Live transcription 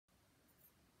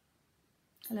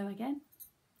Hello again.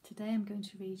 Today I'm going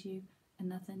to read you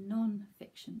another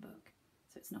non-fiction book.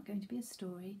 So it's not going to be a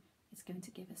story, it's going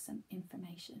to give us some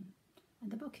information.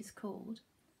 And the book is called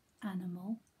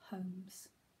Animal Homes.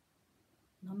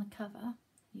 And on the cover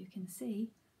you can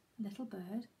see a little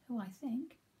bird who I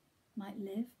think might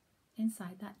live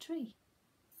inside that tree.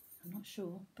 I'm not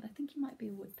sure, but I think he might be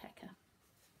a woodpecker.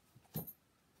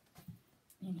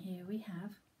 And here we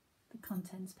have the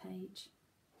contents page.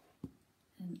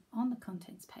 And on the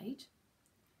contents page,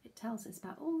 it tells us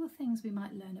about all the things we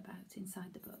might learn about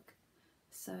inside the book.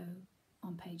 So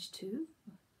on page 2,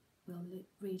 we'll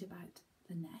read about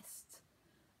the nest.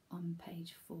 On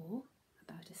page 4,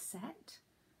 about a set.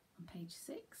 On page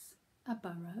 6, a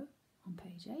burrow. On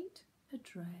page 8, a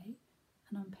dray.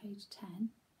 And on page 10,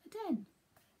 a den.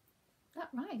 That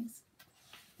rhymes.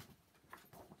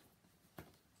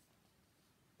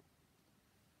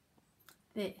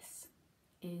 This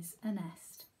is a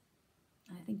nest.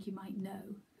 I think you might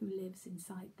know who lives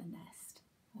inside the nest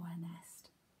or a nest.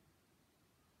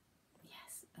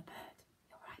 Yes, a bird.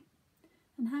 You're right.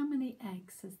 And how many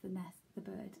eggs has the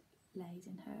bird laid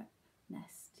in her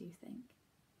nest, do you think?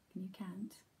 Can you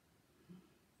count?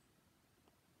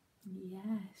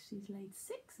 Yes, she's laid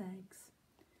 6 eggs.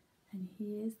 And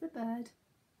here's the bird.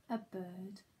 A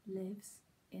bird lives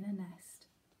in a nest.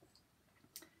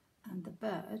 And the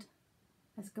bird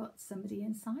has got somebody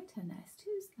inside her nest.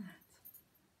 Who's that?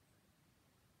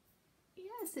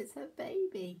 Yes, it's her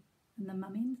baby. And the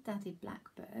mummy and daddy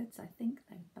blackbirds, I think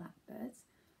they're blackbirds,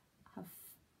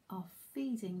 are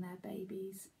feeding their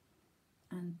babies.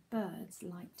 And birds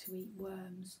like to eat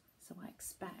worms, so I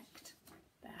expect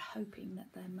they're hoping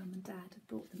that their mum and dad have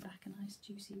brought them back a nice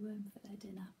juicy worm for their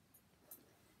dinner.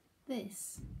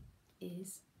 This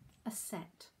is a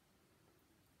set.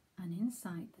 And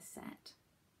inside the set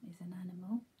is an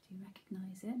animal. Do you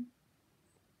recognise it?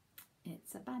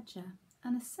 It's a badger.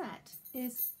 And a set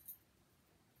is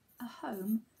a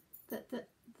home that the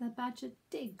badger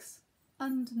digs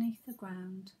underneath the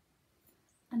ground.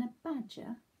 And a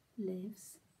badger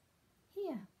lives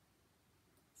here.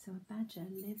 So a badger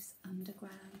lives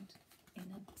underground in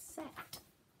a set.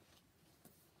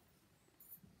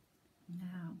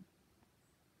 Now,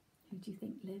 who do you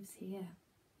think lives here?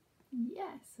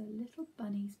 Yes, a little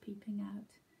bunny's peeping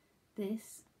out.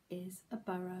 This is a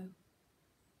burrow.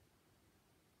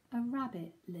 A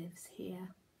rabbit lives here.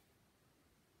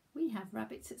 We have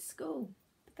rabbits at school,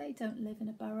 but they don't live in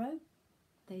a burrow.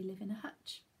 They live in a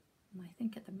hutch. And I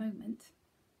think at the moment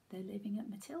they're living at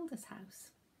Matilda's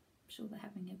house. I'm sure they're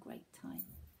having a great time.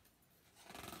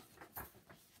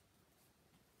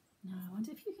 Now I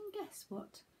wonder if you can guess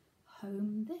what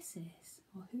home this is,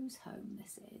 or whose home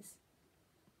this is.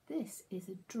 This is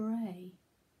a dray.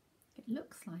 It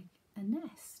looks like a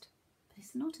nest, but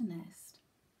it's not a nest.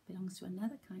 It belongs to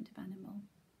another kind of animal.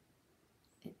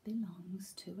 It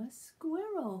belongs to a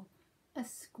squirrel. A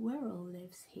squirrel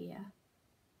lives here.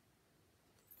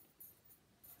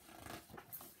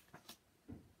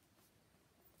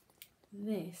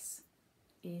 This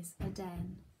is a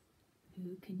den.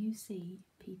 Who can you see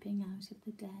peeping out of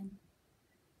the den?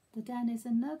 The den is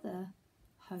another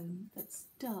home that's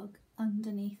dug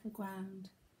underneath the ground.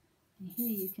 And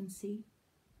here you can see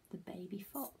the baby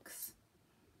fox.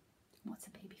 What's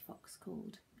a baby fox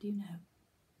called? Do you know?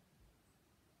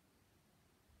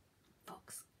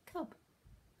 Fox cub.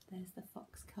 There's the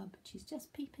fox cub. She's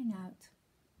just peeping out.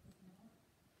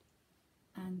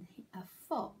 And a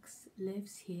fox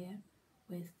lives here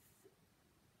with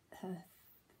her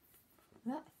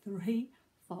 3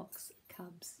 fox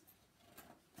cubs.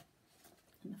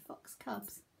 And the fox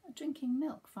cubs are drinking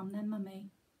milk from their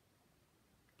mummy.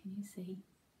 Can you see?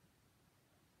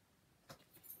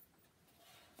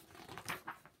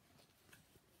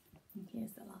 And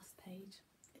here's the last page.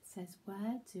 It says,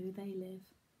 where do they live?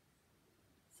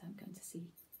 So I'm going to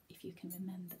see if you can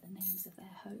remember the names of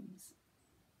their homes.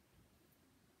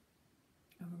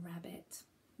 A rabbit.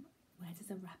 Where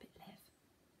does a rabbit live?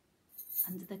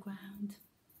 Under the ground.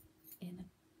 In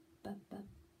a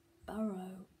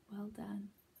burrow. Well done.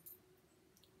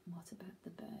 What about the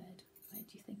bird? Where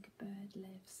do you think a bird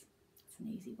lives? It's an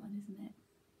easy one, isn't it?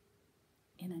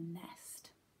 In a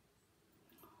nest.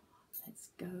 Let's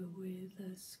go with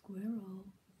a squirrel.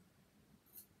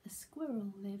 A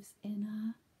squirrel lives in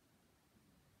a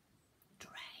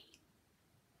dray.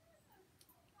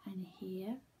 And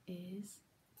here is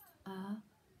a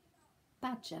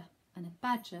badger. And a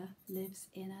badger lives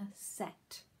in a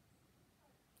set.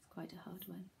 It's quite a hard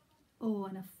one. Oh,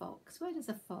 and a fox. Where does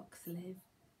a fox live?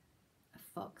 A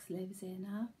fox lives in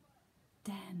a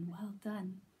den. Well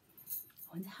done.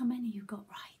 I wonder how many you got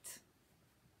right.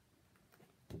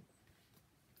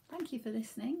 thank you for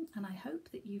listening, and I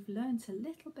hope that you've learnt a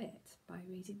little bit by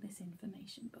reading this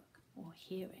information book or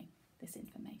hearing this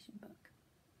information book.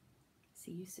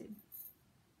 See you soon.